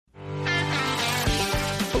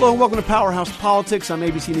Hello and welcome to Powerhouse Politics. I'm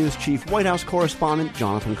ABC News Chief White House Correspondent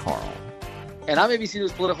Jonathan Karl. And I'm ABC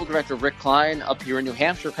News Political Director Rick Klein, up here in New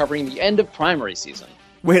Hampshire covering the end of primary season.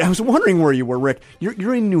 Wait, I was wondering where you were, Rick.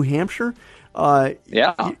 You're in New Hampshire?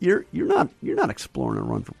 Yeah. You're not exploring a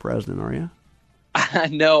run for president, are you?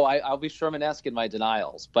 No, I'll be Sherman-esque in my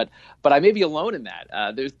denials, but I may be alone in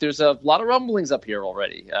that. There's a lot of rumblings up here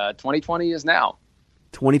already. 2020 is now.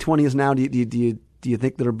 2020 is now. Do you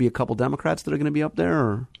think there'll be a couple Democrats that are going to be up there?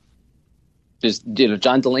 Or? There's,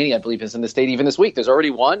 John Delaney, I believe, is in the state even this week. There's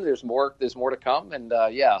already one. There's more to come, and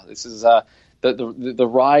this is the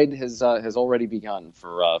ride has already begun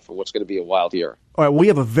for what's going to be a wild year. All right, we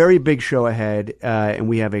have a very big show ahead, and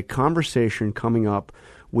we have a conversation coming up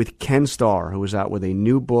with Ken Starr, who is out with a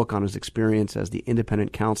new book on his experience as the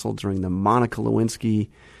independent counsel during the Monica Lewinsky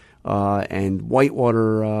and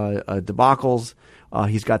Whitewater debacles.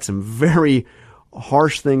 He's got some very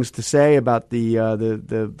harsh things to say about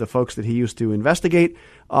the folks that he used to investigate.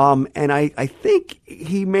 And I think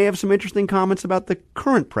he may have some interesting comments about the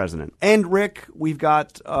current president. And, Rick, we've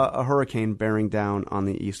got a hurricane bearing down on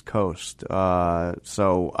the East Coast.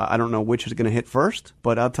 So I don't know which is going to hit first,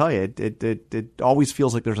 but I'll tell you, it always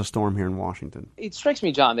feels like there's a storm here in Washington. It strikes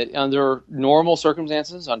me, John, that under normal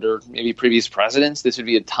circumstances, under maybe previous presidents, this would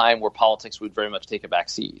be a time where politics would very much take a back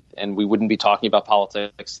seat. And we wouldn't be talking about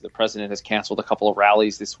politics. The president has canceled a couple of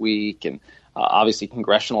rallies this week, and obviously,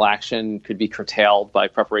 congressional action could be curtailed by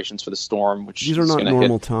preparations for the storm, which these are not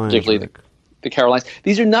normal times. Particularly the Carolinas.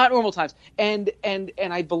 These are not normal times, and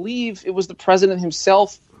I believe it was the president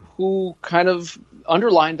himself who kind of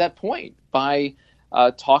underlined that point by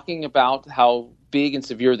talking about how big and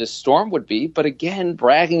severe this storm would be, but again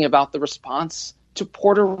bragging about the response to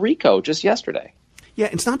Puerto Rico just yesterday. Yeah,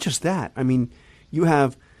 it's not just that. I mean, you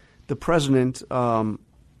have the president.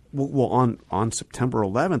 Well, on September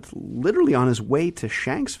 11th, literally on his way to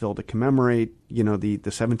Shanksville to commemorate, the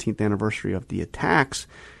 17th anniversary of the attacks,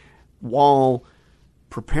 while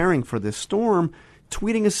preparing for this storm,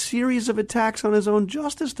 tweeting a series of attacks on his own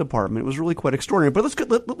Justice Department. It was really quite extraordinary.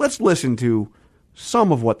 But let's listen to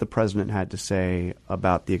some of what the president had to say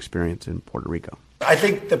about the experience in Puerto Rico. I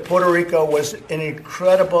think that Puerto Rico was an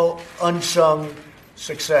incredible unsung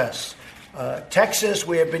success. Texas,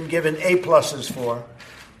 we have been given A-pluses for.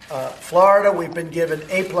 Florida, we've been given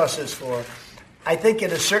A-pluses for. I think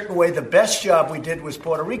in a certain way, the best job we did was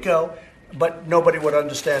Puerto Rico, but nobody would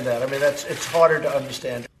understand that. I mean, it's harder to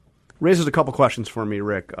understand. Raises a couple questions for me,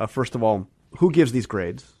 Rick. First of all, who gives these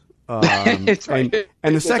grades? It's right.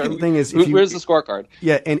 And the second thing is, where's the scorecard?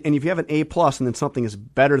 Yeah, and if you have an A+ and then something is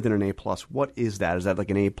better than an A+, what is that? Is that like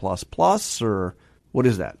an A++, or what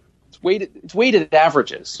is that? It's weighted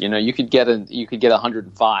averages. You could get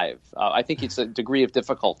 105. I think it's a degree of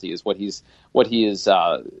difficulty is what he's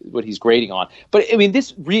grading on. But I mean,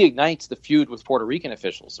 this reignites the feud with Puerto Rican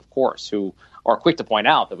officials, of course, who are quick to point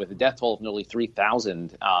out that with a death toll of nearly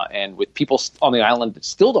 3,000 and with people on the island that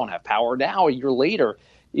still don't have power now, a year later,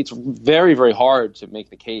 it's very, very hard to make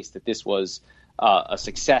the case that this was a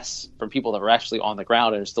success from people that were actually on the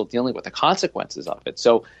ground and are still dealing with the consequences of it.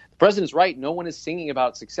 So the president's right. No one is singing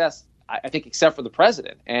about success, I think, except for the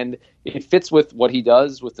president. And it fits with what he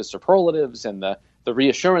does with the superlatives and the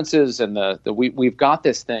reassurances and we've got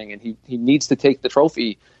this thing, and he needs to take the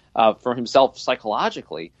trophy for himself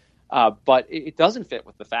psychologically. But it doesn't fit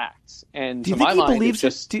with the facts. And do you think he believes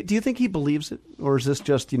it? Do you think he believes it? Or is this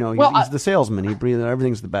just, he's the salesman. He breathes,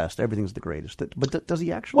 everything's the best, everything's the greatest. But does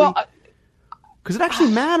he actually? Well, because it actually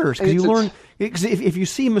matters. Because you learn. Because if you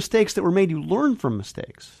see mistakes that were made, you learn from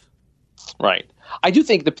mistakes. Right. I do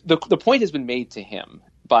think the point has been made to him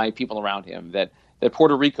by people around him that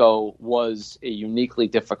Puerto Rico was a uniquely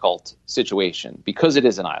difficult situation because it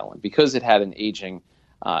is an island, because it had an aging,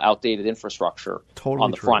 outdated infrastructure on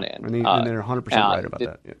the front end. And they're 100% right about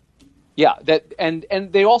that. Yeah.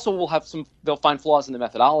 And they also will have they'll find flaws in the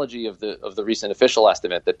methodology of the recent official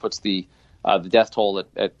estimate that puts the death toll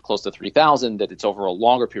at close to 3,000, that it's over a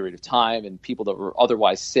longer period of time, and people that were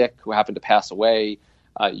otherwise sick who happen to pass away.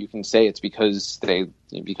 You can say it's because they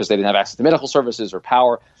didn't have access to medical services or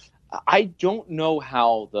power. I don't know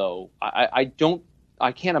how, though. I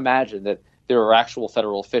can't imagine that there are actual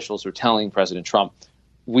federal officials who are telling President Trump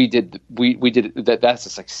we did that's a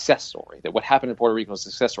success story, that what happened in Puerto Rico is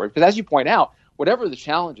a success story. Because as you point out, whatever the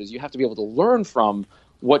challenges, you have to be able to learn from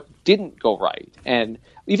what didn't go right. And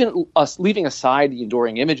even us leaving aside the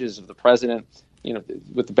enduring images of the president,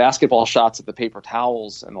 with the basketball shots at the paper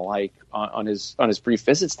towels and the like on his brief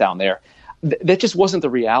visits down there, that just wasn't the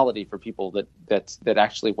reality for people that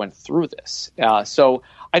actually went through this. So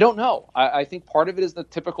I don't know. I think part of it is the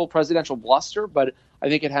typical presidential bluster, but I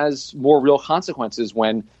think it has more real consequences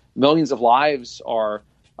when millions of lives are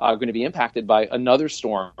going to be impacted by another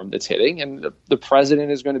storm that's hitting, and the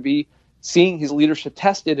president is going to be seeing his leadership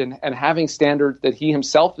tested and having standards that he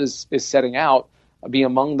himself is setting out be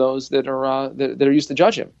among those that are used to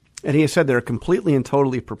judge him. And he has said they're completely and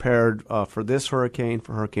totally prepared for this hurricane,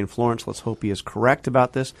 for Hurricane Florence. Let's hope he is correct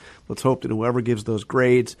about this. Let's hope that whoever gives those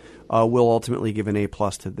grades will ultimately give an A+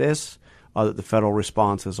 to this, that the federal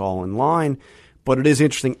response is all in line. But it is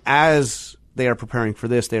interesting, as they are preparing for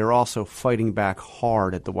this, they are also fighting back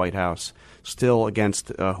hard at the White House, still against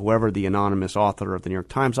whoever the anonymous author of the New York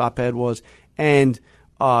Times op-ed was, and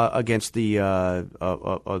against the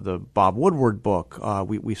Bob Woodward book.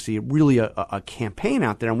 We see really a campaign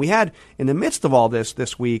out there. And we had, in the midst of all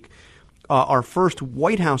this week, our first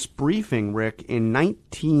White House briefing, Rick, in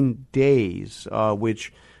 19 days,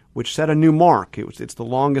 which set a new mark. It's the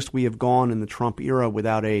longest we have gone in the Trump era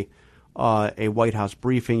without a White House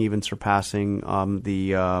briefing, even surpassing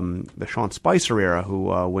the Sean Spicer era, who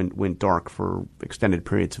went dark for extended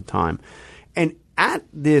periods of time. And at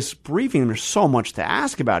this briefing, there's so much to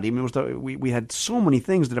ask about. Even we had so many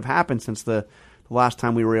things that have happened since the last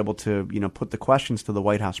time we were able to put the questions to the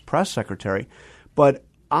White House press secretary. But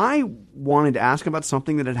I wanted to ask about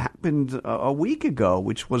something that had happened a week ago,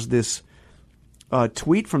 which was this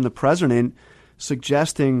tweet from the president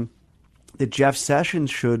suggesting that Jeff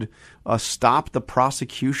Sessions should stop the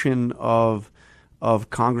prosecution of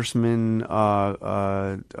Congressman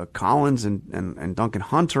Collins and Duncan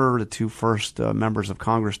Hunter, the two first members of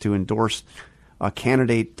Congress to endorse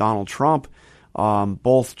candidate Donald Trump,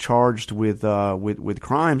 both charged with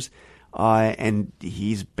crimes. And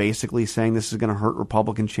he's basically saying this is going to hurt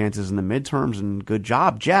Republican chances in the midterms. And good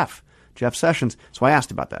job, Jeff Sessions. So I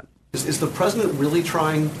asked about that. Is the president really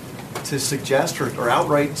trying to suggest or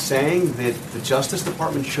outright saying that the Justice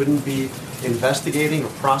Department shouldn't be investigating or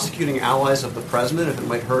prosecuting allies of the president if it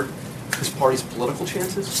might hurt his party's political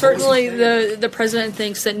chances? Certainly the president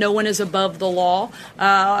thinks that no one is above the law.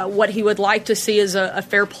 What he would like to see is a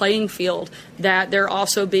fair playing field, that there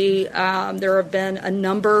also be there have been a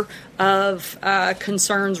number of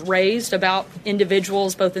concerns raised about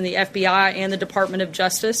individuals both in the FBI and the Department of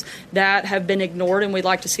Justice that have been ignored, and we'd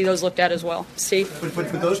like to see those looked at as well. Steve? But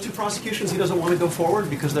with those two prosecutions, he doesn't want to go forward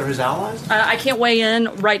because they're his allies? I can't weigh in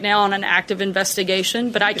right now on an active investigation,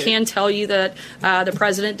 but I can tell you that the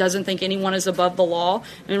president doesn't think anyone is above the law,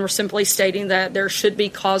 and we're simply stating that there should be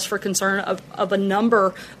cause for concern of a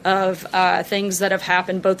number of things that have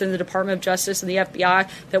happened both in the Department of Justice and the FBI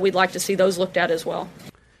that we'd like to see those looked at as well.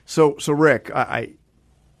 So Rick, I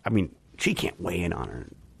mean, she can't weigh in on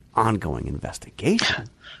an ongoing investigation.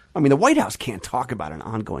 I mean, the White House can't talk about an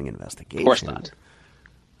ongoing investigation. Of course not.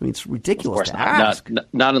 I mean, it's ridiculous to ask.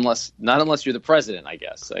 Not unless you're the president, I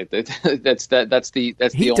guess. That's the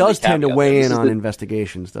he does tend to weigh in on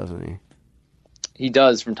investigations, doesn't he? He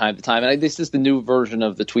does from time to time, and this is the new version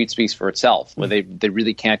of the tweet speaks for itself, where they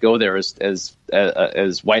really can't go there as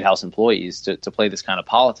White House employees to play this kind of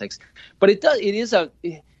politics. But it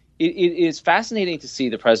is fascinating to see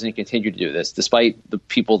the president continue to do this, despite the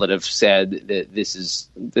people that have said that this is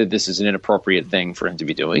an inappropriate thing for him to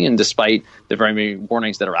be doing, and despite the very many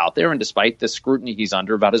warnings that are out there, and despite the scrutiny he's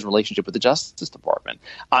under about his relationship with the Justice Department.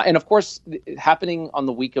 And of course, happening on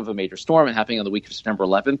the week of a major storm and happening on the week of September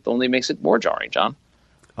 11th only makes it more jarring, John.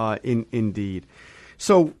 Indeed.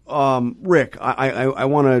 So, Rick, I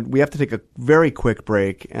want to. We have to take a very quick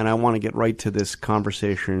break, and I want to get right to this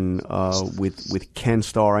conversation with Ken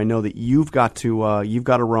Starr. I know that you've got to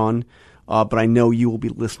run, but I know you will be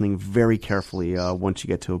listening very carefully once you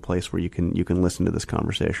get to a place where you can listen to this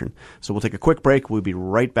conversation. So we'll take a quick break. We'll be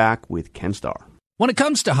right back with Ken Starr. When it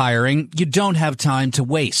comes to hiring, you don't have time to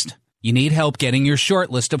waste. You need help getting your short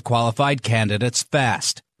list of qualified candidates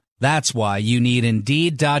fast. That's why you need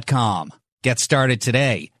Indeed.com. Get started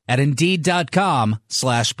today at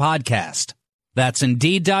Indeed.com/podcast. That's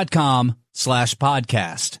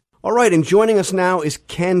Indeed.com/podcast. All right, and joining us now is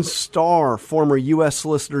Ken Starr, former U.S.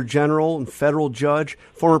 Solicitor General and federal judge,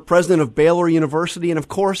 former president of Baylor University, and, of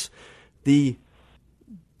course, the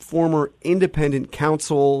former independent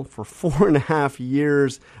counsel for 4.5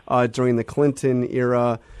 years during the Clinton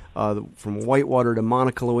era, from Whitewater to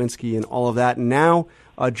Monica Lewinsky and all of that. And now,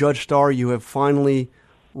 Judge Starr, you have finally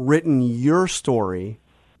written your story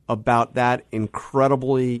about that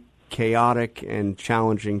incredibly chaotic and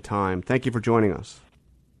challenging time. Thank you for joining us.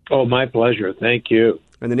 Oh, my pleasure. Thank you.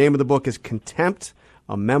 And the name of the book is Contempt,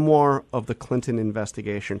 a memoir of the Clinton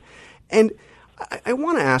investigation. And I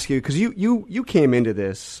want to ask you, because you came into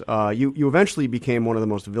this, you eventually became one of the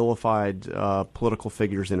most vilified political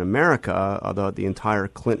figures in America. The entire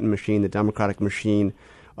Clinton machine, the Democratic machine,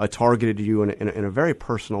 targeted you in a very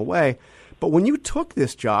personal way. But when you took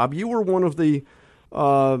this job, you were one of the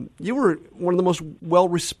most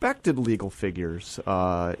well-respected legal figures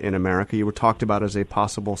in America. You were talked about as a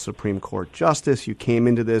possible Supreme Court justice. You came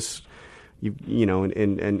into this,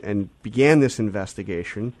 and began this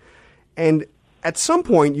investigation. And at some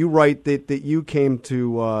point, you write that you came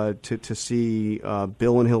to see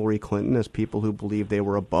Bill and Hillary Clinton as people who believed they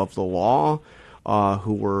were above the law,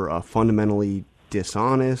 who were fundamentally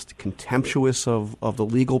dishonest, contemptuous of the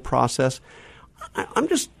legal process. I'm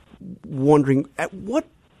just wondering, at what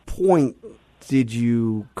point did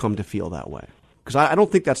you come to feel that way? Because I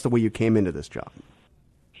don't think that's the way you came into this job.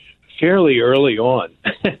 Fairly early on,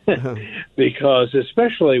 because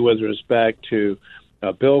especially with respect to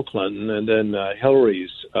Bill Clinton and then Hillary's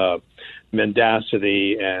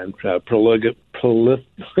mendacity and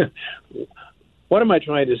what am I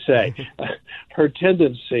trying to say? Her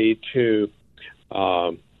tendency to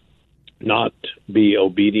not be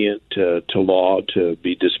obedient to law, to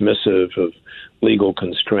be dismissive of legal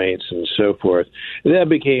constraints and so forth. That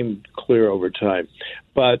became clear over time.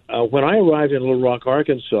 But when I arrived in Little Rock,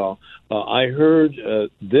 Arkansas, I heard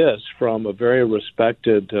this from a very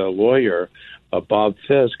respected lawyer, Bob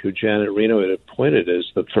Fisk, who Janet Reno had appointed as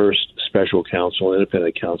the first special counsel,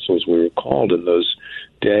 independent counsel, as we were called in those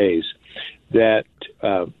days, that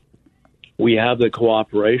we have the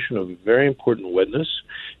cooperation of a very important witness.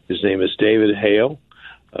 His name is David Hale.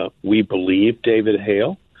 We believe David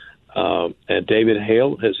Hale. And David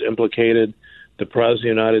Hale has implicated the President of the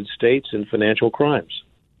United States in financial crimes.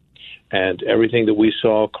 And everything that we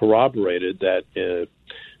saw corroborated that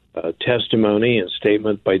testimony and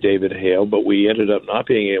statement by David Hale, but we ended up not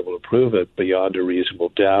being able to prove it beyond a reasonable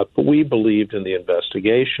doubt. But we believed in the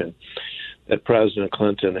investigation that President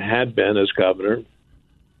Clinton had been, as governor,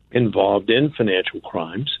 involved in financial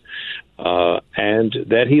crimes, and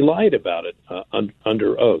that he lied about it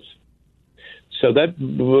under oath. So that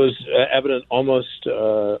was evident almost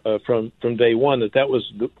from day one that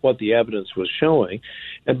was what the evidence was showing.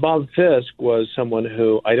 And Bob Fisk was someone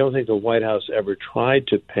who I don't think the White House ever tried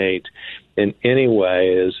to paint in any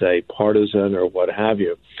way as a partisan or what have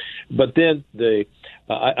you. But then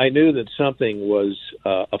I knew that something was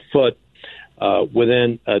afoot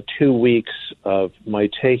within 2 weeks of my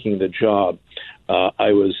taking the job.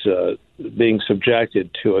 I was being subjected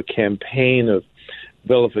to a campaign of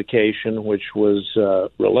vilification, which was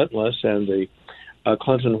relentless, and the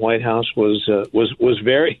Clinton White House was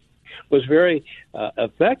very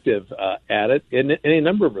effective at it in a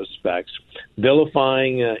number of respects,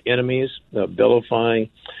 vilifying enemies, vilifying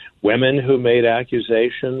women who made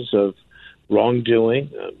accusations of wrongdoing.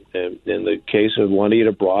 In the case of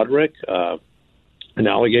Juanita Broderick, an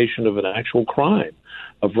allegation of an actual crime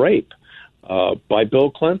of rape by Bill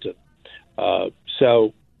Clinton.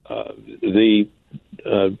 So the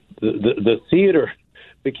theater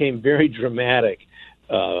became very dramatic,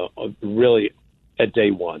 really, at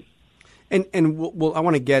day one. And we'll, I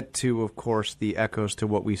want to get to, of course, the echoes to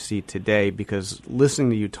what we see today, because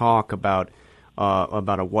listening to you talk about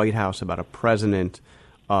a White House, about a president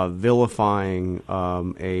vilifying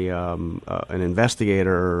an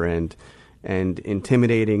investigator and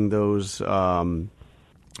intimidating those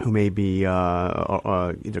who may be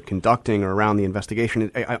either conducting or around the investigation.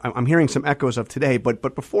 I'm hearing some echoes of today,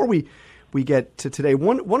 but before we get to today,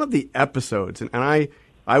 one of the episodes, and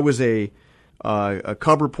I was a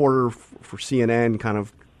cub reporter for CNN, kind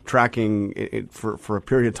of tracking it for a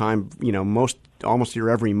period of time, almost your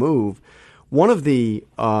every move. One of the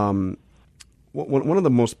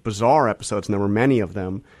most bizarre episodes, and there were many of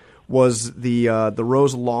them, was the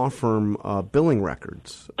Rose Law Firm billing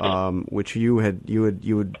records, which you had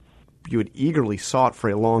eagerly sought for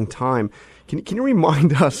a long time. Can you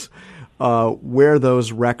remind us where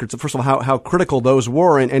those records, first of all, how critical those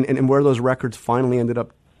were, and where those records finally ended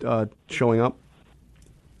up showing up?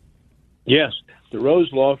 Yes, the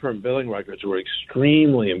Rose Law Firm billing records were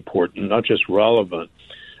extremely important, not just relevant,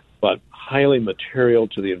 but highly material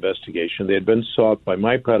to the investigation. They had been sought by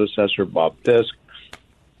my predecessor, Bob Fisk.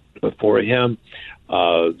 Before him,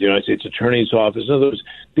 the United States Attorney's Office. In other words,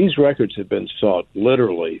 these records had been sought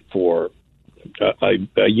literally for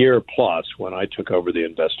a year plus when I took over the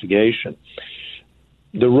investigation.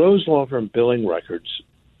 The Rose Law Firm billing records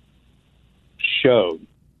showed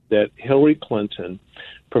that Hillary Clinton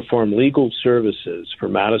performed legal services for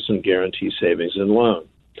Madison Guaranty Savings and Loan.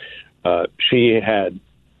 She had,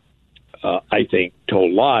 I think,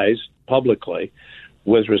 told lies publicly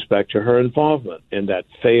with respect to her involvement in that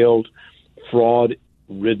failed,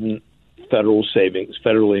 fraud-ridden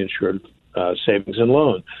federally insured savings and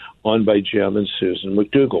loan owned by Jim and Susan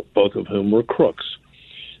McDougal, both of whom were crooks.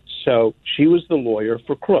 So she was the lawyer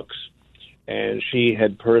for crooks, and she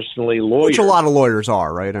had personally lawyered. Which a lot of lawyers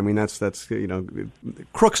are, right? I mean, that's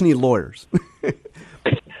crooks need lawyers.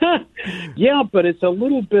 Yeah, but it's a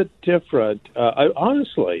little bit different.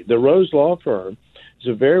 Honestly, the Rose Law Firm is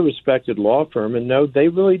a very respected law firm, and no, they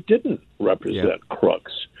really didn't represent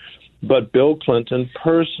crooks. But Bill Clinton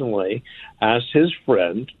personally asked his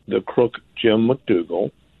friend, the crook Jim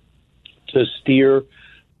McDougal, to steer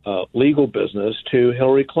legal business to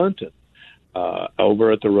Hillary Clinton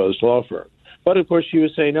over at the Rose Law Firm. But, of course, she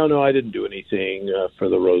was saying, no, I didn't do anything for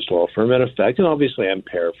the Rose Law Firm, in effect. And obviously I'm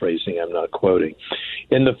paraphrasing, I'm not quoting.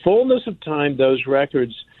 In the fullness of time, those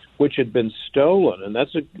records, which had been stolen, and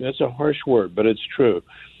that's a harsh word, but it's true,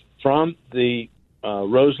 from the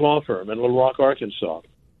Rose Law Firm in Little Rock, Arkansas,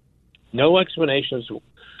 no explanations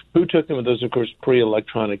who took them. Those, of course,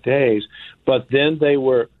 pre-electronic days. But then they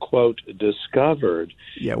were, quote, discovered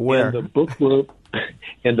where?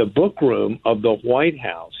 In the book room of the White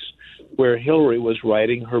House, where Hillary was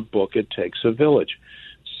writing her book, It Takes a Village.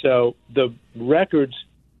 So the records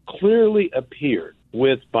clearly appeared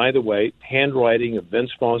with, by the way, handwriting of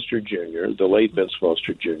Vince Foster Jr., the late Vince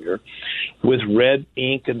Foster Jr., with red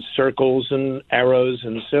ink and circles and arrows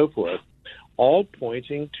and so forth, all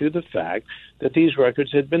pointing to the fact that these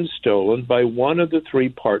records had been stolen by one of the three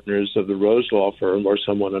partners of the Rose Law Firm or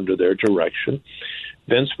someone under their direction,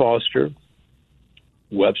 Vince Foster,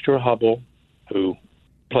 Webster Hubbell, who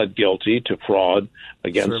pled guilty to fraud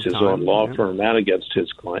against his own law firm and against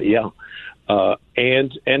his client,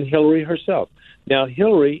 and Hillary herself. Now,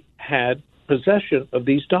 Hillary had possession of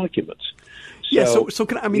these documents. So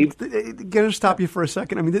can can I stop you for a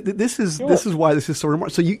second? I mean, this is why this is so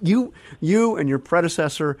remarkable. So you and your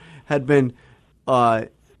predecessor had been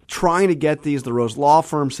trying to get these. The Rose Law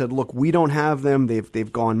Firm said, "Look, we don't have them.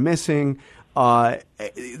 They've gone missing."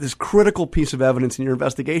 This critical piece of evidence in your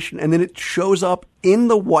investigation, and then it shows up in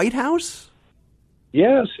the White House.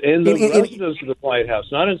 Yes, in the residence of the White House,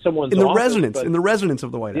 not in someone's office. In the residence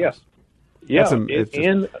of the White House. Yeah,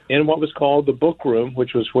 in what was called the book room,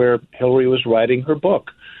 which was where Hillary was writing her book,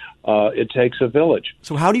 It Takes a Village.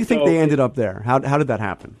 So how do you think they ended up there? How did that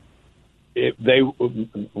happen?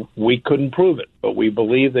 We couldn't prove it, but we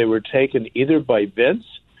believe they were taken either by Vince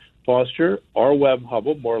Foster or Webb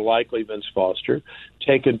Hubbell, more likely Vince Foster,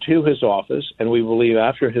 taken to his office, and we believe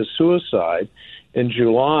after his suicide in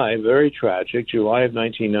July, very tragic, July of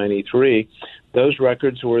 1993, those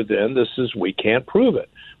records were then, we can't prove it.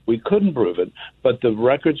 We couldn't prove it, but the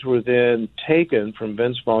records were then taken from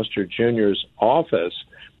Vince Foster Jr.'s office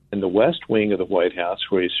in the West Wing of the White House,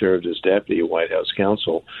 where he served as deputy White House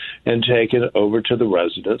counsel, and taken over to the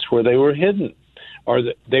residence where they were hidden, or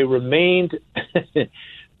they remained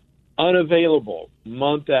unavailable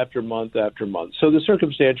month after month after month. So the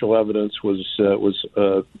circumstantial evidence was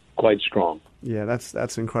quite strong. Yeah,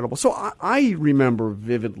 that's incredible. So I remember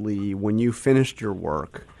vividly when you finished your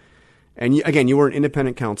work, and you were an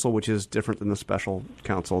independent counsel, which is different than the special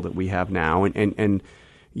counsel that we have now, and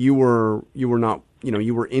you were not,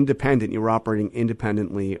 you were independent. You were operating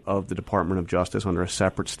independently of the Department of Justice under a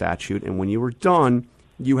separate statute, and when you were done,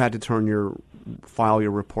 you had to file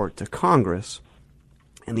your report to Congress.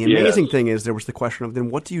 And the amazing thing is, there was the question of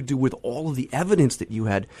then what do you do with all of the evidence that you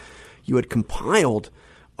had compiled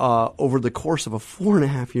over the course of a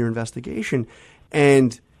 4.5-year investigation?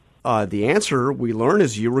 And the answer we learned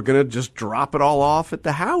is you were going to just drop it all off at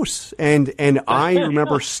the House. And I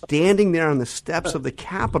remember standing there on the steps of the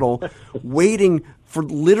Capitol, waiting for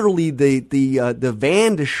literally the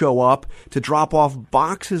van to show up to drop off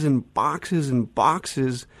boxes and boxes and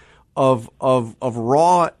boxes of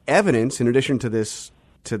raw evidence, in addition to this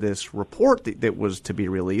report that was to be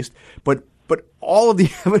released, but all of the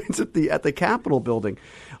evidence at the Capitol building,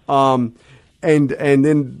 and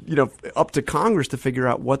then up to Congress to figure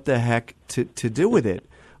out what the heck to do with it.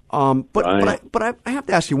 But I have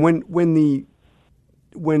to ask you, when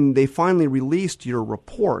they finally released your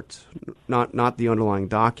report, not the underlying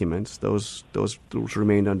documents, those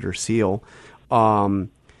remained under seal. But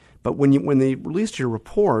when they released your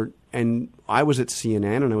report, and I was at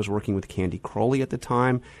CNN and I was working with Candy Crowley at the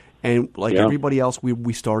time, and everybody else,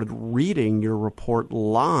 we started reading your report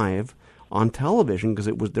live on television because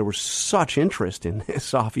there was such interest in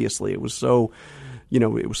this. Obviously, it was so,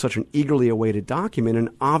 it was such an eagerly awaited document, and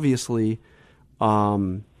obviously,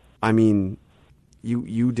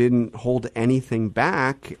 you didn't hold anything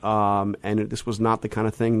back, and this was not the kind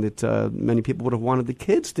of thing that many people would have wanted the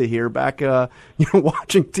kids to hear back,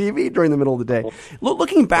 watching TV during the middle of the day.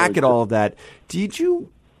 Looking back at all of that, did you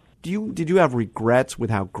have regrets with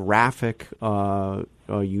how graphic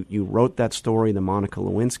you wrote that story, the Monica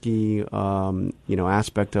Lewinsky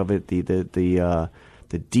aspect of it, the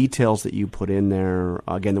details that you put in there?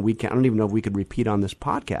 Again, I don't even know if we could repeat on this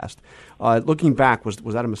podcast. Looking back, was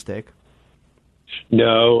that a mistake?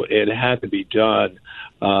 No, it had to be done.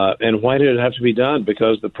 And why did it have to be done?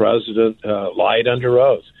 Because the president lied under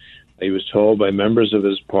oath. He was told by members of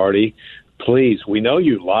his party, please, we know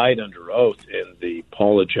you lied under oath in the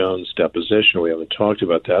Paula Jones deposition. We haven't talked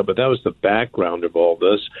about that, but that was the background of all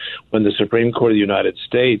this. When the Supreme Court of the United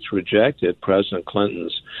States rejected President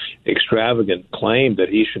Clinton's extravagant claim that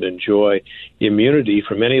he should enjoy immunity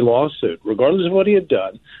from any lawsuit, regardless of what he had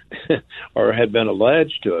done or had been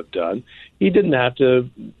alleged to have done, he didn't have to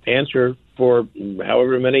answer for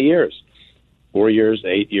however many years, 4 years,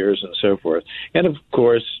 8 years, and so forth. And, of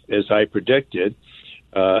course, as I predicted,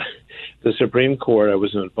 the Supreme Court, I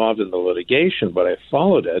wasn't involved in the litigation, but I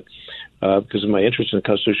followed it because of my interest in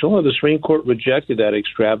constitutional law. The Supreme Court rejected that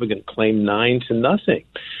extravagant claim 9-0.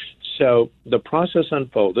 So the process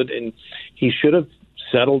unfolded, and he should have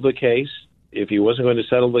settled the case. If he wasn't going to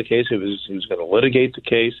settle the case, he was going to litigate the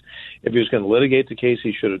case. If he was going to litigate the case,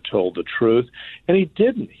 he should have told the truth. And he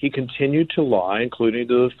didn't. He continued to lie, including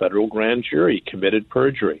to the federal grand jury. He committed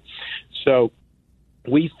perjury. So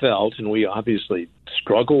we felt, and we obviously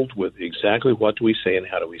struggled with exactly what do we say and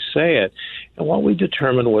how do we say it. And what we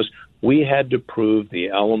determined was we had to prove the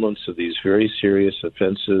elements of these very serious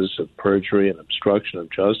offenses of perjury and obstruction of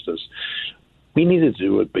justice. We needed to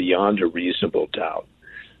do it beyond a reasonable doubt.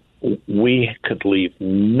 We could leave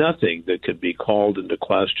nothing that could be called into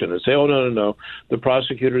question and say, oh, no, the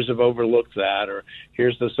prosecutors have overlooked that, or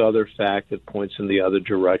here's this other fact that points in the other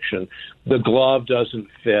direction. The glove doesn't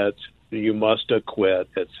fit. You must acquit,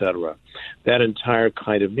 etc. That entire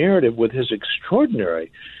kind of narrative with his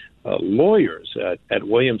extraordinary lawyers at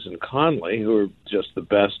Williams and Conley, who are just the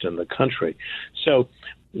best in the country. So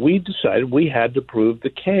we decided we had to prove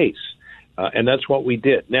the case, and that's what we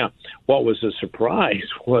did. Now, what was a surprise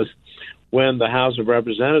was when the House of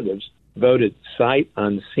Representatives voted sight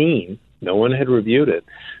unseen, no one had reviewed it,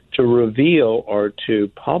 to reveal or to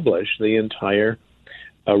publish the entire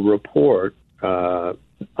report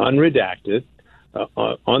unredacted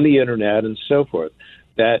on the internet and so forth.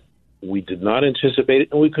 That we did not anticipate it,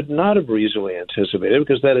 and we could not have reasonably anticipated it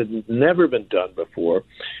because that had never been done before,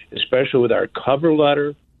 especially with our cover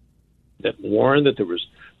letter that warned that there was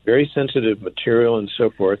very sensitive material and so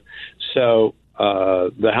forth. So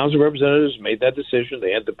the House of Representatives made that decision.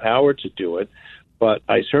 They had the power to do it, but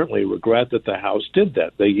I certainly regret that the House did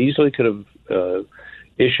that. They easily could have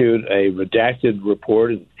issued a redacted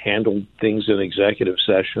report and handled things in executive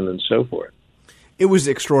session and so forth. It was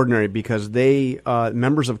extraordinary because they,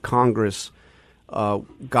 members of Congress,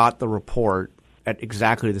 got the report at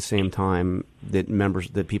exactly the same time that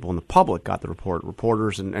people in the public got the report,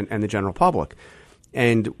 reporters and the general public.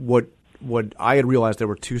 And what I had realized, there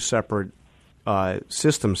were two separate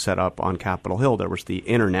systems set up on Capitol Hill. There was the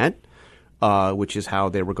internet, which is how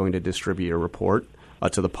they were going to distribute a report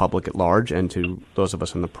to the public at large and to those of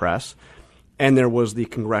us in the press. And there was the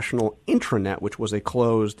congressional intranet, which was a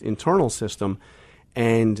closed internal system,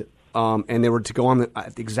 and they were to go on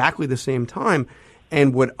at exactly the same time.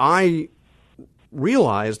 And what I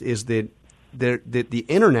realized is that the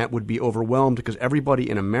internet would be overwhelmed because everybody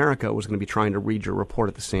in America was going to be trying to read your report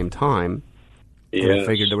at the same time. Yes. And I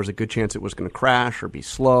figured there was a good chance it was going to crash or be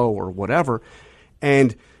slow or whatever.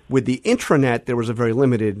 And with the intranet, there was a very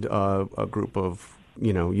limited a group of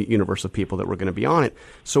universe of people that were going to be on it.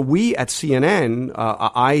 So we at CNN,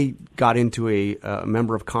 I got into a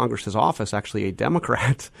member of Congress's office, actually a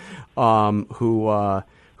Democrat, who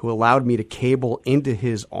allowed me to cable into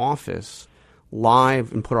his office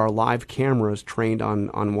live and put our live cameras trained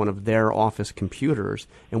on one of their office computers,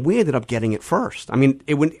 and we ended up getting it first. I mean,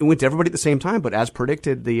 it went to everybody at the same time, but as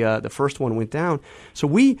predicted, the first one went down. So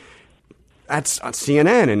we at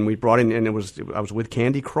CNN, and we brought in, and I was with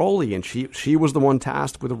Candy Crowley, and she was the one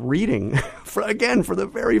tasked with reading for the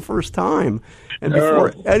very first time, and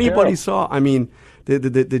before anybody saw. I mean, the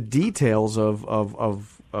details of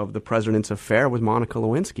the president's affair with Monica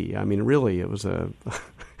Lewinsky. I mean, really, it was a.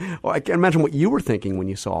 Well, I can't imagine what you were thinking when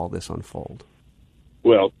you saw all this unfold.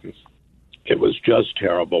 Well, it was just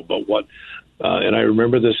terrible. But and I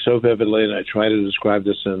remember this so vividly, and I try to describe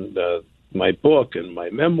this in my book and my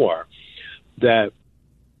memoir, that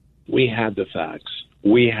we had the facts,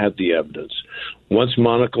 we had the evidence, Once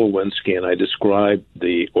Monica Lewinsky, and I described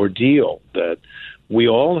the ordeal that we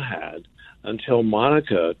all had until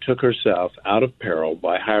Monica took herself out of peril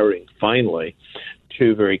by hiring, finally,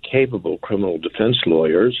 2 very capable criminal defense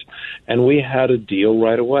lawyers, and we had a deal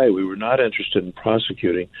right away. We were not interested in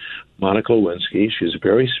prosecuting Monica Lewinsky. She's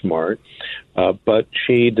very smart, but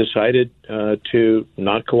she decided to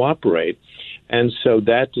not cooperate. And so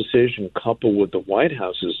that decision, coupled with the White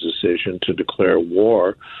House's decision to declare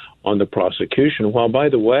war on the prosecution, while, by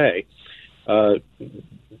the way,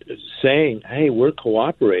 saying, hey, we're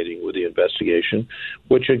cooperating with the investigation,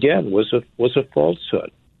 which, again, was a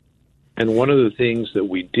falsehood. And one of the things that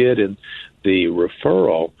we did in the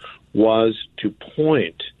referral was to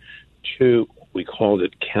point to, we called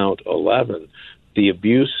it Count 11, the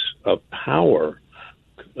abuse of power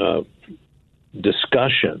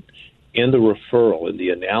discussion in the referral, in the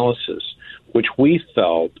analysis, which we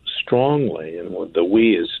felt strongly, and the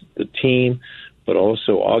we is the team, but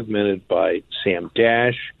also augmented by Sam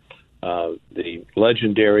Dash, the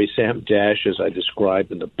legendary Sam Dash, as I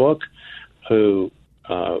described in the book, who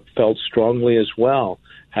felt strongly as well,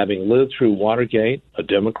 having lived through Watergate, a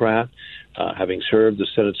Democrat, having served the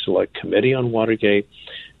Senate Select Committee on Watergate.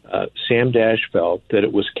 Sam Dash felt that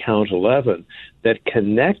it was Count 11 that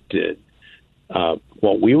connected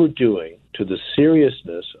what we were doing to the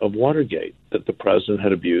seriousness of Watergate, that the president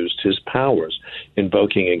had abused his powers,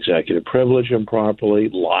 invoking executive privilege improperly,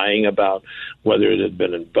 lying about whether it had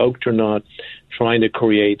been invoked or not, trying to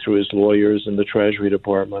create through his lawyers in the Treasury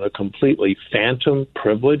Department a completely phantom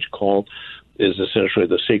privilege is essentially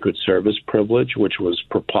the Secret Service privilege, which was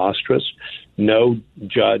preposterous. No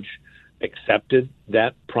judge accepted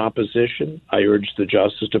that proposition. I urged the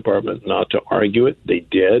Justice Department not to argue it. They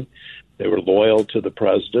did. They were loyal to the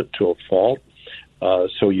president to a fault.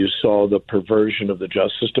 So you saw the perversion of the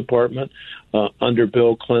Justice Department under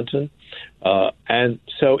Bill Clinton. And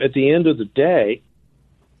so at the end of the day,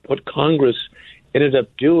 what Congress ended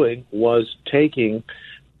up doing was taking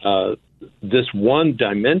this one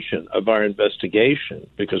dimension of our investigation,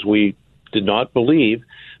 because we did not believe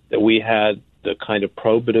that we had the kind of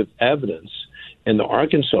probative evidence in the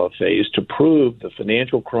Arkansas phase to prove the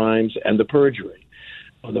financial crimes and the perjury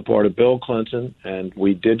on the part of Bill Clinton. And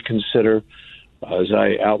we did consider, as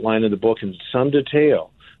I outlined in the book in some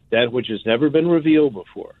detail, that which has never been revealed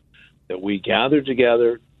before, that we gathered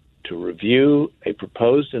together to review a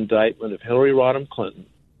proposed indictment of Hillary Rodham Clinton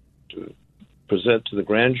to present to the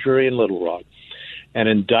grand jury in Little Rock, an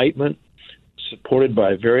indictment supported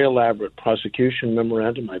by a very elaborate prosecution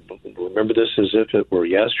memorandum. I remember this as if it were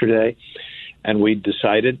yesterday. And we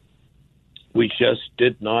decided we just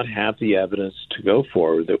did not have the evidence to go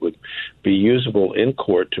forward that would be usable in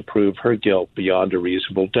court to prove her guilt beyond a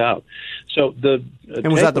reasonable doubt. So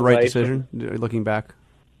and was that the right decision, looking back?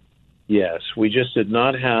 Yes. We just did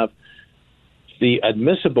not have the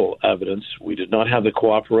admissible evidence. We did not have the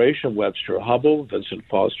cooperation of Webster Hubbell. Vincent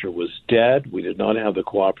Foster was dead. We did not have the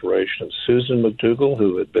cooperation of Susan McDougal,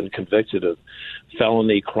 who had been convicted of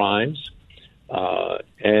felony crimes.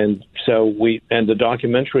 And the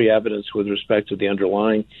documentary evidence with respect to the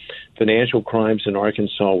underlying financial crimes in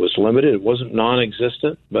Arkansas was limited. It wasn't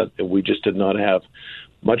non-existent, but we just did not have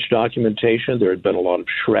much documentation. There had been a lot of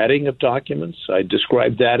shredding of documents. I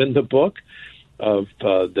described that in the book, of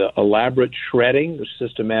the elaborate shredding, the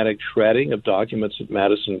systematic shredding of documents at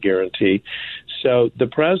Madison Guarantee. So the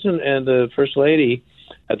president and the first lady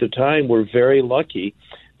at the time were very lucky.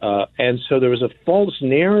 And so there was a false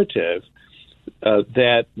narrative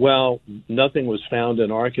that, well, nothing was found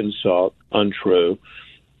in Arkansas. Untrue.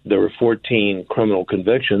 There were 14 criminal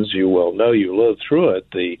convictions. You well know, you lived through it.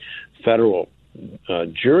 The federal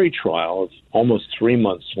jury trial of almost 3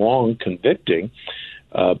 months long, convicting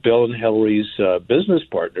Bill and Hillary's business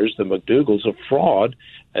partners, the McDougals, of fraud,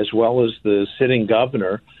 as well as the sitting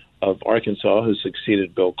governor of Arkansas, who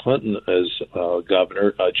succeeded Bill Clinton as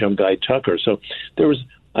governor, Jim Guy Tucker. So there was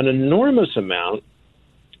an enormous amount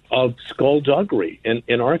of skullduggery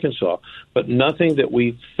in Arkansas, but nothing that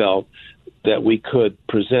we felt that we could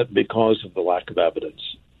present because of the lack of evidence.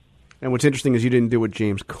 And what's interesting is you didn't do what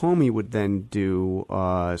James Comey would then do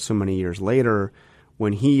so many years later,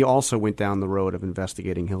 when he also went down the road of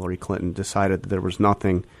investigating Hillary Clinton, decided that there was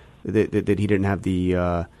nothing, that he didn't have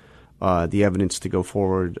the evidence to go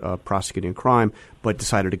forward prosecuting crime, but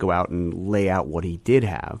decided to go out and lay out what he did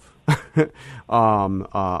have on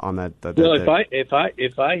that.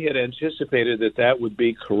 If I had anticipated that would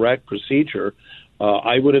be correct procedure,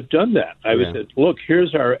 I would have done that. I would say, look,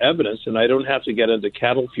 here's our evidence, and I don't have to get into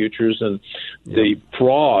cattle futures and the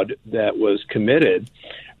fraud that was committed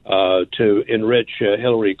to enrich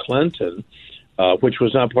Hillary Clinton. which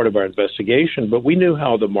was not part of our investigation, but we knew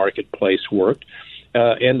how the marketplace worked.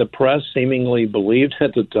 And the press seemingly believed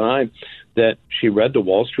at the time that she read the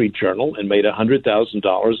Wall Street Journal and made $100,000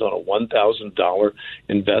 on a $1,000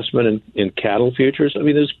 investment in cattle futures. I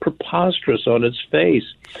mean, it's preposterous on its face.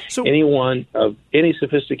 So anyone of any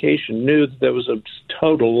sophistication knew that was a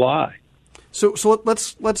total lie. So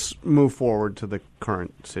let's move forward to the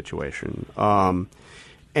current situation.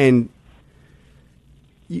 And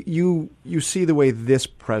you see the way this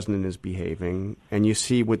president is behaving, and you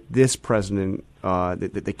see what this president,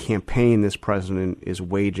 the campaign this president is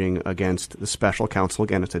waging against the special counsel.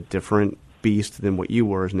 Again, it's a different beast than what you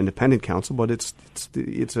were as an independent counsel, but it's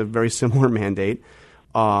a very similar mandate.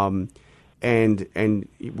 And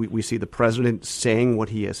we see the president saying what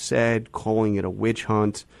he has said, calling it a witch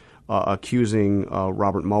hunt, accusing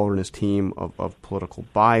Robert Mueller and his team of political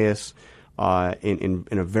bias in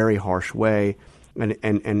a very harsh way.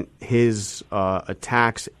 And his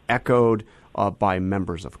attacks echoed by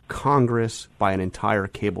members of Congress, by an entire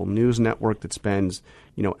cable news network that spends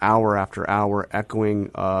hour after hour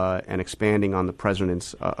echoing and expanding on the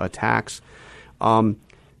president's attacks.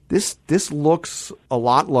 This looks a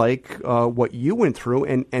lot like what you went through,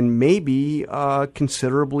 and maybe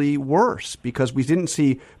considerably worse, because we didn't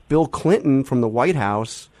see Bill Clinton from the White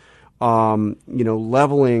House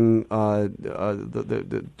leveling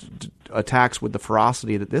the attacks with the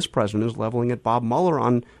ferocity that this president is leveling at Bob Mueller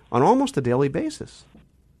on almost a daily basis.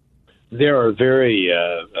 There are very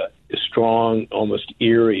strong, almost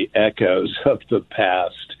eerie echoes of the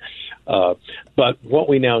past. But what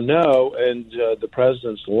we now know, and the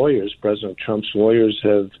president's lawyers, President Trump's lawyers,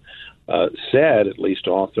 have said, at least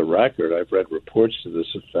off the record, I've read reports to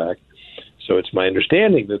this effect, so it's my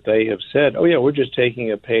understanding that they have said, oh, yeah, we're just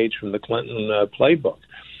taking a page from the Clinton playbook,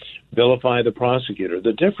 vilify the prosecutor.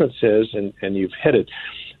 The difference is, and you've hit it,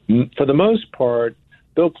 for the most part,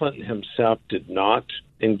 Bill Clinton himself did not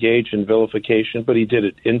engage in vilification, but he did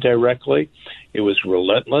it indirectly. It was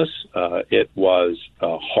relentless. It was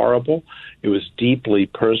horrible. It was deeply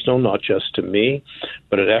personal, not just to me,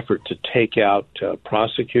 but an effort to take out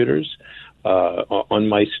prosecutors on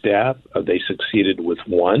my staff. They succeeded with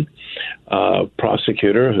one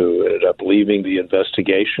prosecutor who ended up leaving the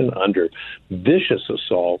investigation under vicious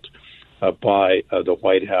assault by the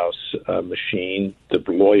White House machine, the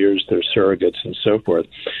lawyers, their surrogates, and so forth.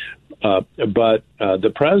 But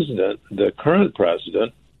the president, the current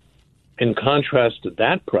president, in contrast to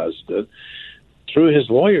that president, through his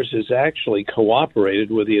lawyers, has actually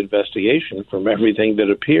cooperated with the investigation from everything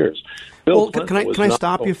that appears. Can I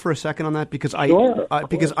stop you for a second on that? Because I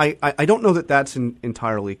don't know that that's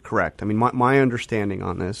entirely correct. I mean, my understanding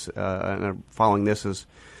on this, and I'm following this as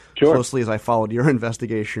closely as I followed your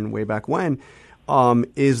investigation way back when,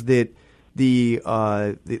 is that the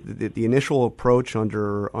initial approach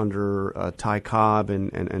under Ty Cobb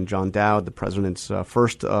and John Dowd, the president's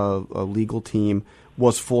first legal team,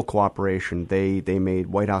 was full cooperation. They made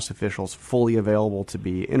White House officials fully available to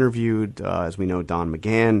be interviewed. As we know, Don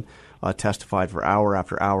McGahn testified for hour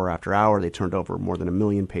after hour after hour. They turned over more than 1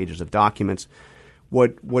 million pages of documents.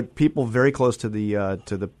 What people very close to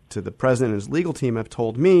the president and his legal team have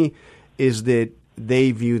told me is that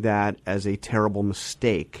they view that as a terrible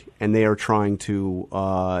mistake, and they are trying to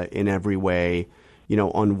in every way,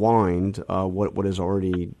 unwind what has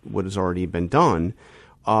already been done.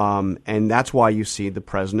 And that's why you see the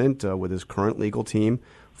president with his current legal team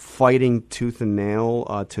fighting tooth and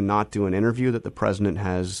nail to not do an interview that the president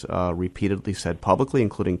has repeatedly said publicly,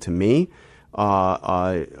 including to me,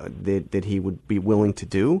 that he would be willing to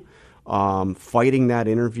do. Fighting that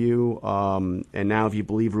interview, and now, if you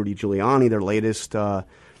believe Rudy Giuliani,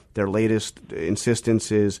 their latest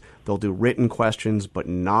insistence is they'll do written questions, but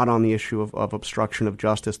not on the issue of obstruction of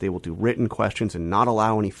justice. They will do written questions and not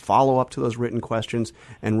allow any follow-up to those written questions,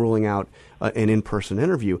 and ruling out an in-person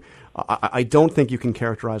interview. I don't think you can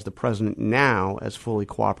characterize the president now as fully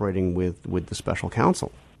cooperating with the special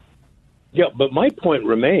counsel. Yeah, but my point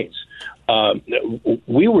remains.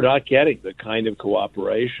 We were not getting the kind of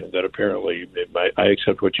cooperation that apparently, I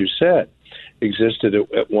accept what you said, existed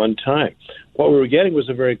at one time. What we were getting was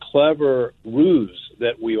a very clever ruse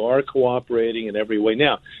that we are cooperating in every way.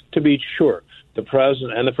 Now, to be sure, the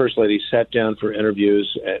president and the first lady sat down for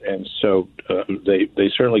interviews, and so they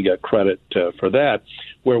certainly got credit for that,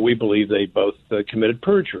 where we believe they both committed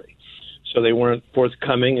perjury. So they weren't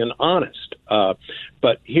forthcoming and honest.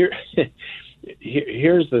 But here's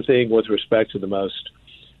the thing with respect to the most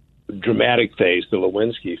dramatic phase, the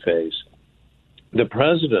Lewinsky phase. The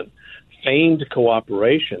president feigned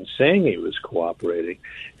cooperation, saying he was cooperating,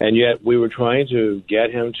 and yet we were trying to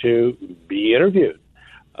get him to be interviewed.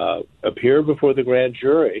 appear before the grand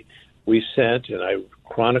jury, we sent, and I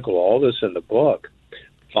chronicle all this in the book,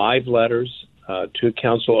 5 letters to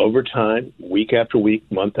counsel over time, week after week,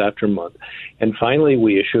 month after month. And finally,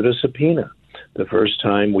 we issued a subpoena. The first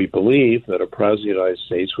time we believe that a president of the United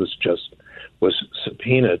States was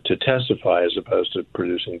subpoenaed to testify as opposed to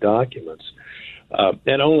producing documents.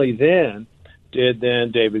 And only then did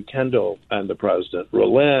David Kendall and the president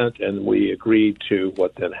relent, and we agreed to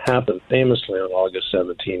what then happened famously on August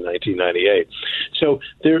 17, 1998. So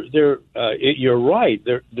you're right.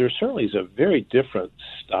 There certainly is a very different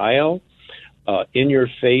style,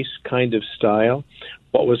 in-your-face kind of style.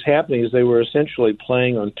 What was happening is they were essentially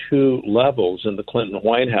playing on 2 levels in the Clinton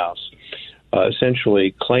White House,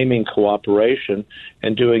 essentially claiming cooperation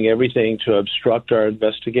and doing everything to obstruct our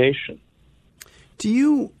investigation. Do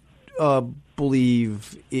you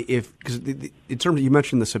believe, because in terms of, you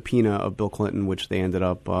mentioned the subpoena of Bill Clinton, which they ended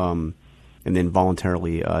up and then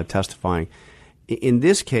voluntarily testifying. In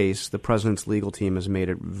this case, the president's legal team has made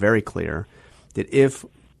it very clear that if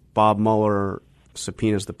Bob Mueller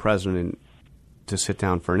subpoenas the president to sit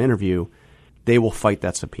down for an interview, they will fight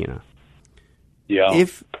that subpoena. Yeah.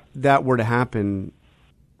 If that were to happen,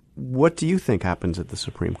 what do you think happens at the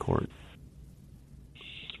Supreme Court?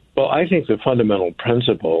 Well, I think the fundamental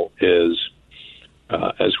principle is,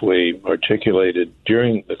 as we articulated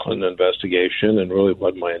during the Clinton investigation, and really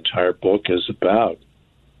what my entire book is about,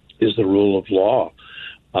 is the rule of law.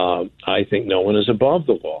 I think no one is above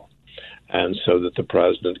the law, and so that the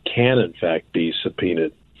president can, in fact, be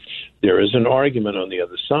subpoenaed. There is an argument on the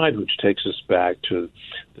other side which takes us back to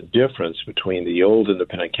the difference between the old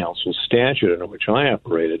independent counsel statute under which I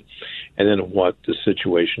operated and then what the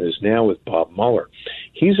situation is now with Bob Mueller.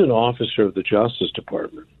 He's an officer of the Justice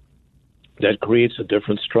Department. That creates a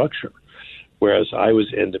different structure, whereas I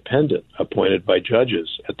was independent, appointed by judges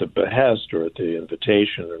at the behest or at the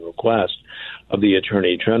invitation and request of the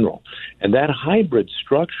Attorney General. And that hybrid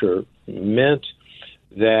structure meant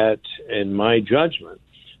that, in my judgment,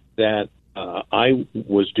 that I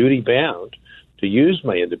was duty-bound to use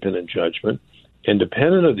my independent judgment,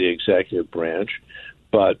 independent of the executive branch,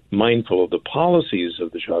 but mindful of the policies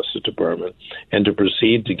of the Justice Department, and to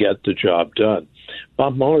proceed to get the job done.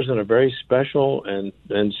 Bob Mueller's in a very special and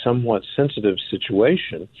somewhat sensitive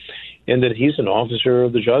situation in that he's an officer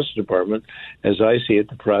of the Justice Department. As I see it,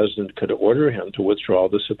 the president could order him to withdraw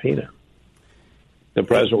the subpoena. The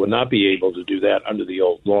president would not be able to do that under the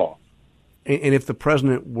old law. And if the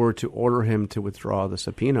president were to order him to withdraw the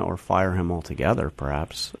subpoena or fire him altogether,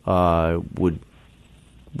 perhaps,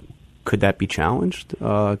 could that be challenged?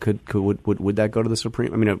 Would that go to the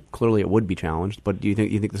Supreme? I mean, clearly it would be challenged. But do you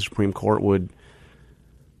think the Supreme Court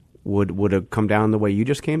would have come down the way you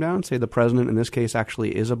just came down? Say the president in this case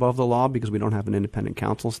actually is above the law because we don't have an independent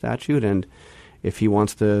counsel statute, and if he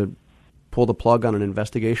wants to pull the plug on an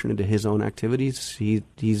investigation into his own activities,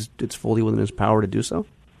 it's fully within his power to do so.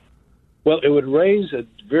 Well, it would raise a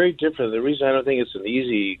very different. The reason I don't think it's an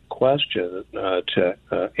easy question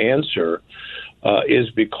to answer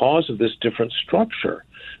is because of this different structure.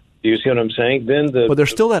 Do you see what I'm saying? But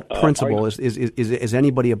there's still that principle: is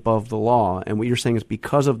anybody above the law? And what you're saying is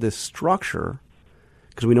because of this structure,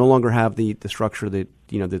 because we no longer have the structure that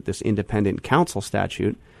that this independent counsel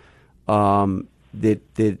statute, that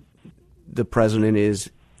the president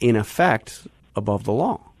is in effect above the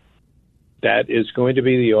law. That is going to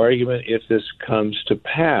be the argument if this comes to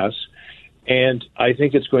pass. And I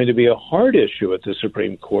think it's going to be a hard issue at the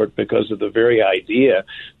Supreme Court because of the very idea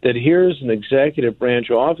that here's an executive branch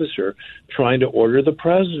officer trying to order the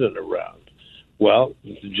president around. Well,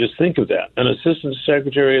 just think of that. An assistant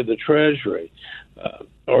secretary of the Treasury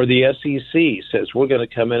or the SEC says, we're going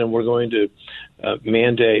to come in and we're going to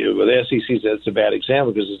mandate. Well, the SEC says it's a bad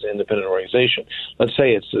example because it's an independent organization. Let's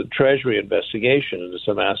say it's a Treasury investigation into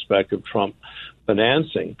some aspect of Trump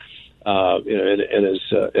financing in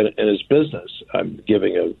his business. I'm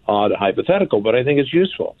giving an odd hypothetical, but I think it's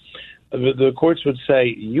useful. The courts would say,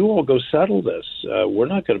 you all go settle this. We're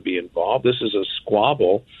not going to be involved. This is a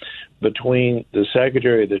squabble between the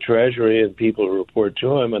Secretary of the Treasury and people who report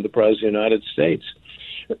to him and the President of the United States.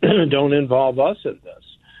 Don't involve us in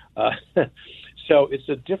this. So it's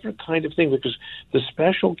a different kind of thing because the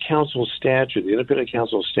special counsel statute, the independent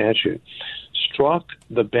counsel statute, struck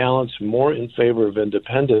the balance more in favor of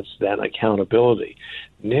independence than accountability.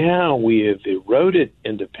 Now we have eroded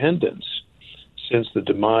independence since the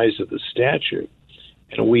demise of the statute,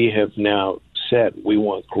 and we have now said we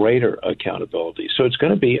want greater accountability. So it's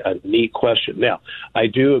going to be a neat question. Now, I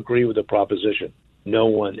do agree with the proposition, no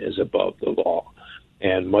one is above the law.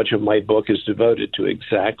 And much of my book is devoted to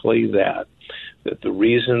exactly that the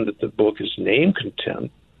reason that the book is named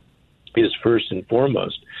Contempt is first and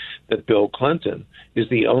foremost that Bill Clinton is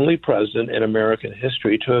the only president in American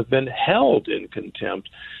history to have been held in contempt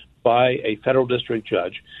by a federal district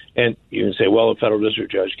judge. And you can say, well, a federal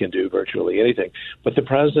district judge can do virtually anything. But the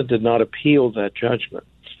president did not appeal that judgment.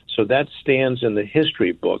 So that stands in the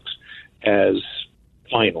history books as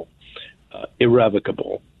final,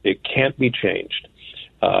 irrevocable. It can't be changed.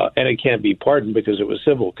 And it can't be pardoned because it was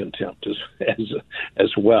civil contempt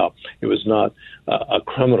as well. It was not a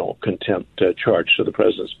criminal contempt charge, so the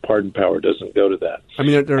president's pardon power doesn't go to that. I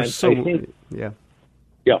mean, there's so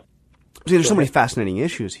many fascinating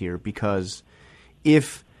issues here, because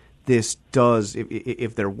if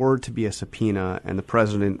there were to be a subpoena and the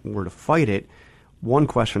president were to fight it, one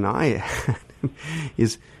question I had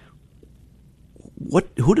is,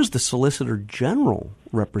 who does the Solicitor General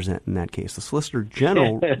represent in that case? The Solicitor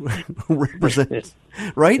General represents,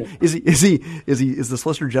 right? Is the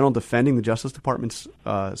Solicitor General defending the Justice Department's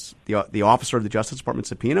the officer of the Justice Department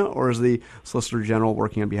subpoena, or is the Solicitor General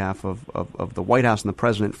working on behalf of the White House and the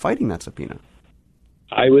president fighting that subpoena?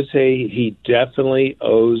 I would say he definitely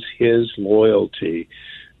owes his loyalty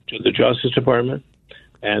to the Justice Department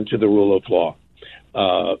and to the rule of law.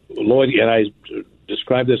 Lloyd, and I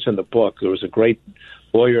describe this in the book. There was a great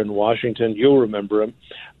lawyer in Washington, you'll remember him,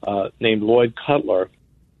 named Lloyd Cutler.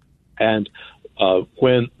 And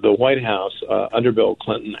when the White House, under Bill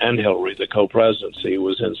Clinton and Hillary, the co-presidency,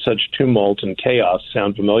 was in such tumult and chaos,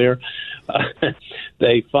 sound familiar?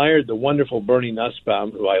 They fired the wonderful Bernie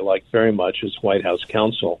Nussbaum, who I like very much, as White House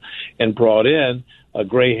counsel, and brought in a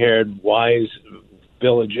gray-haired, wise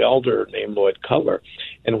village elder named Lloyd Cutler.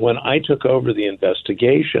 And when I took over the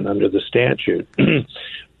investigation under the statute, and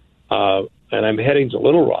I'm heading to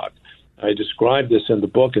Little Rock, I described this in the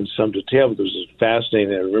book in some detail because it was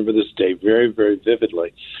fascinating. I remember this day very, very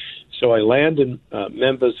vividly. So I land in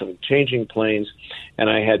Memphis. I'm changing planes, and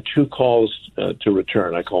I had two calls to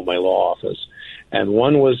return. I called my law office. And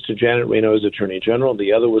one was to Janet Reno as Attorney General.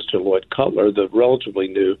 The other was to Lloyd Cutler, the relatively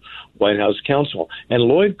new White House counsel. And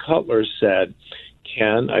Lloyd Cutler said,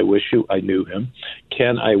 Ken, I knew him.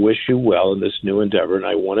 Ken, I wish you well in this new endeavor. And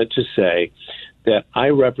I wanted to say that I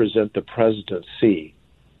represent the presidency.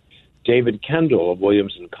 David Kendall of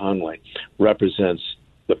Williams and Conley represents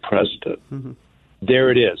the president. Mm-hmm.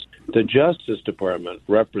 There it is. The Justice Department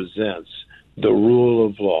represents the rule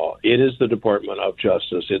of law. It is the Department of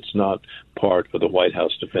Justice. It's not part of the White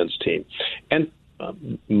House defense team. And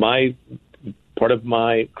part of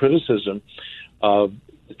my criticism of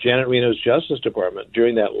Janet Reno's Justice Department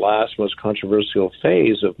during that last most controversial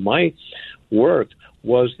phase of my work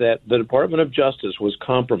was that the Department of Justice was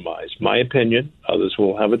compromised. My opinion, others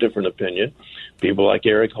will have a different opinion. People like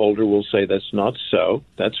Eric Holder will say that's not so.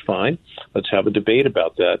 That's fine. Let's have a debate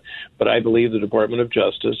about that. But I believe the Department of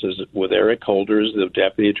Justice, with Eric Holder as the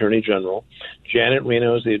Deputy Attorney General, Janet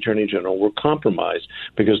Reno as the Attorney General, were compromised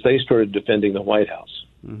because they started defending the White House.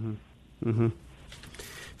 Mm-hmm. Mm-hmm.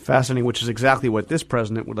 Fascinating, which is exactly what this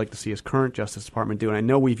president would like to see his current Justice Department do. And I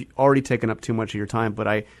know we've already taken up too much of your time, but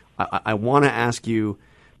I want to ask you,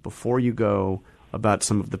 before you go, about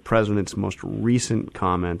some of the president's most recent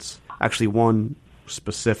comments. Actually, one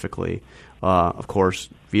specifically, of course,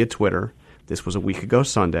 via Twitter. This was a week ago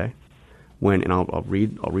Sunday, and I'll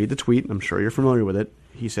read the tweet. I'm sure you're familiar with it.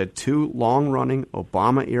 He said 2 long-running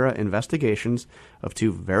Obama-era investigations of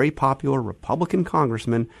 2 very popular Republican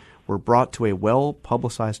congressmen were brought to a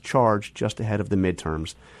well-publicized charge just ahead of the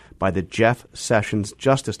midterms by the Jeff Sessions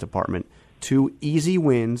Justice Department. 2 easy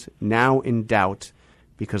wins now in doubt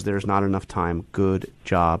because there's not enough time. Good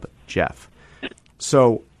job, Jeff.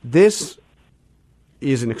 So this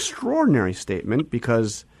is an extraordinary statement,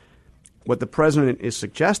 because what the president is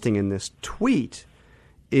suggesting in this tweet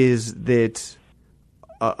is that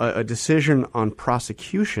a decision on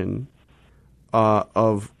prosecution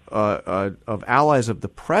of allies of the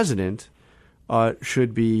president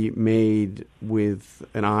should be made with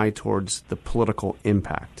an eye towards the political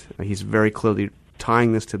impact. He's very clearly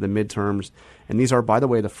tying this to the midterms, and these are, by the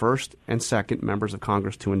way, the first and second members of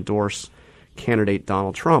Congress to endorse candidate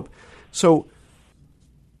Donald Trump. So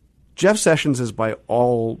Jeff Sessions is, by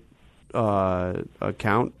all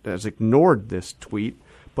account, has ignored this tweet.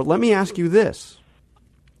 But let me ask you this.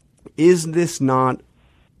 Is this not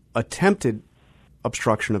attempted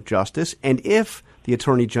obstruction of justice? And if the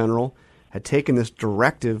Attorney General had taken this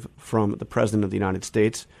directive from the President of the United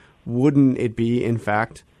States, wouldn't it be, in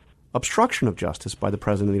fact, obstruction of justice by the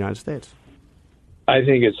President of the United States? I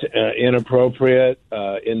think it's inappropriate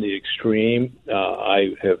in the extreme.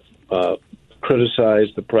 I have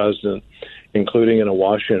criticized the president, including in a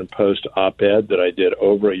Washington Post op-ed that I did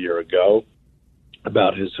over a year ago,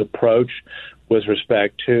 about his approach with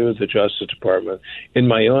respect to the Justice Department. In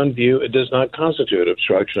my own view, it does not constitute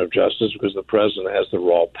obstruction of justice because the president has the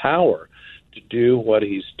raw power to do what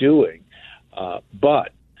he's doing.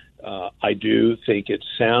 But I do think it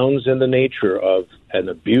sounds in the nature of an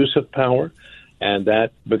abuse of power, and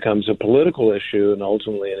that becomes a political issue and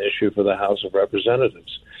ultimately an issue for the House of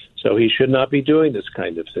Representatives. So he should not be doing this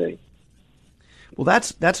kind of thing. Well,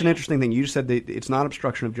 that's an interesting thing. You said that it's not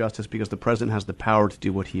obstruction of justice because the president has the power to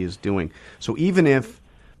do what he is doing. So even if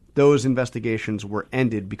those investigations were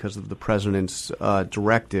ended because of the president's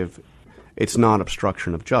directive, it's not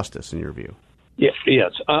obstruction of justice in your view. Yes.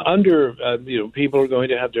 People are going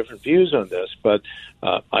to have different views on this, but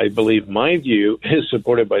I believe my view is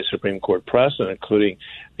supported by Supreme Court precedent, including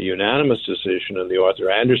a unanimous decision in the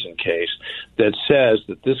Arthur Anderson case that says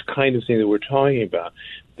that this kind of thing that we're talking about,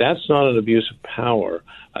 that's not an abuse of power.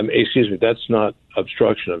 That's not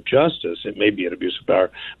obstruction of justice. It may be an abuse of power,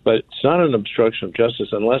 but it's not an obstruction of justice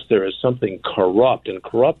unless there is something corrupt, and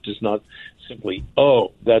corrupt is not simply,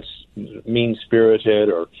 that's mean-spirited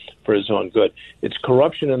or for his own good. It's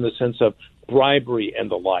corruption in the sense of bribery and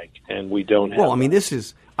the like, and we don't have this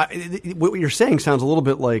is what you're saying sounds a little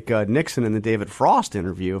bit like Nixon in the David Frost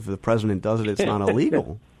interview. If the president does it, it's not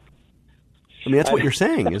illegal. That's what you're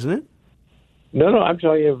saying, isn't it? No, I'm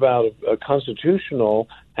talking about a constitutional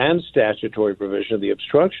and statutory provision. The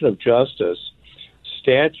obstruction of justice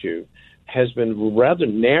statute has been rather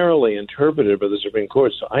narrowly interpreted by the Supreme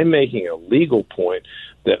Court. So I'm making a legal point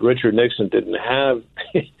that Richard Nixon didn't have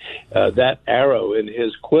that arrow in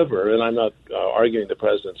his quiver, and I'm not arguing the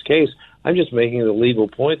president's case. I'm just making the legal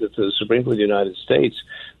point that the Supreme Court of the United States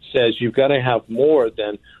says you've got to have more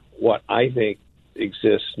than what I think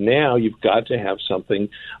exists now. You've got to have something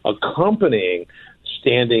accompanying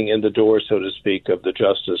standing in the door, so to speak, of the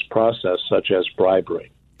justice process, such as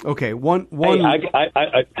bribery. Okay, one. I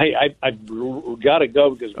got to go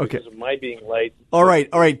because of my being late. All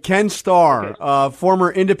right. Ken Starr,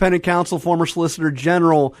 former independent counsel, former solicitor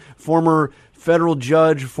general, former federal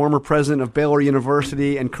judge, former president of Baylor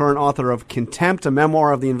University, and current author of Contempt, a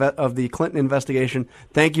memoir of the Clinton investigation.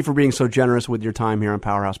 Thank you for being so generous with your time here on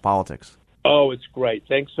Powerhouse Politics. Oh, it's great.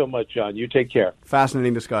 Thanks so much, John. You take care.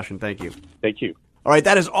 Fascinating discussion. Thank you. Thank you. All right,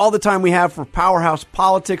 that is all the time we have for Powerhouse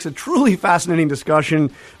Politics, a truly fascinating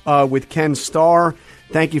discussion with Ken Starr.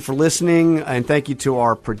 Thank you for listening, and thank you to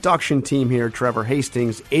our production team here, Trevor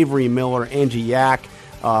Hastings, Avery Miller, Angie Yak,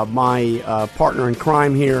 my partner in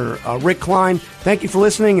crime here, Rick Klein. Thank you for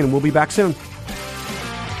listening, and we'll be back soon.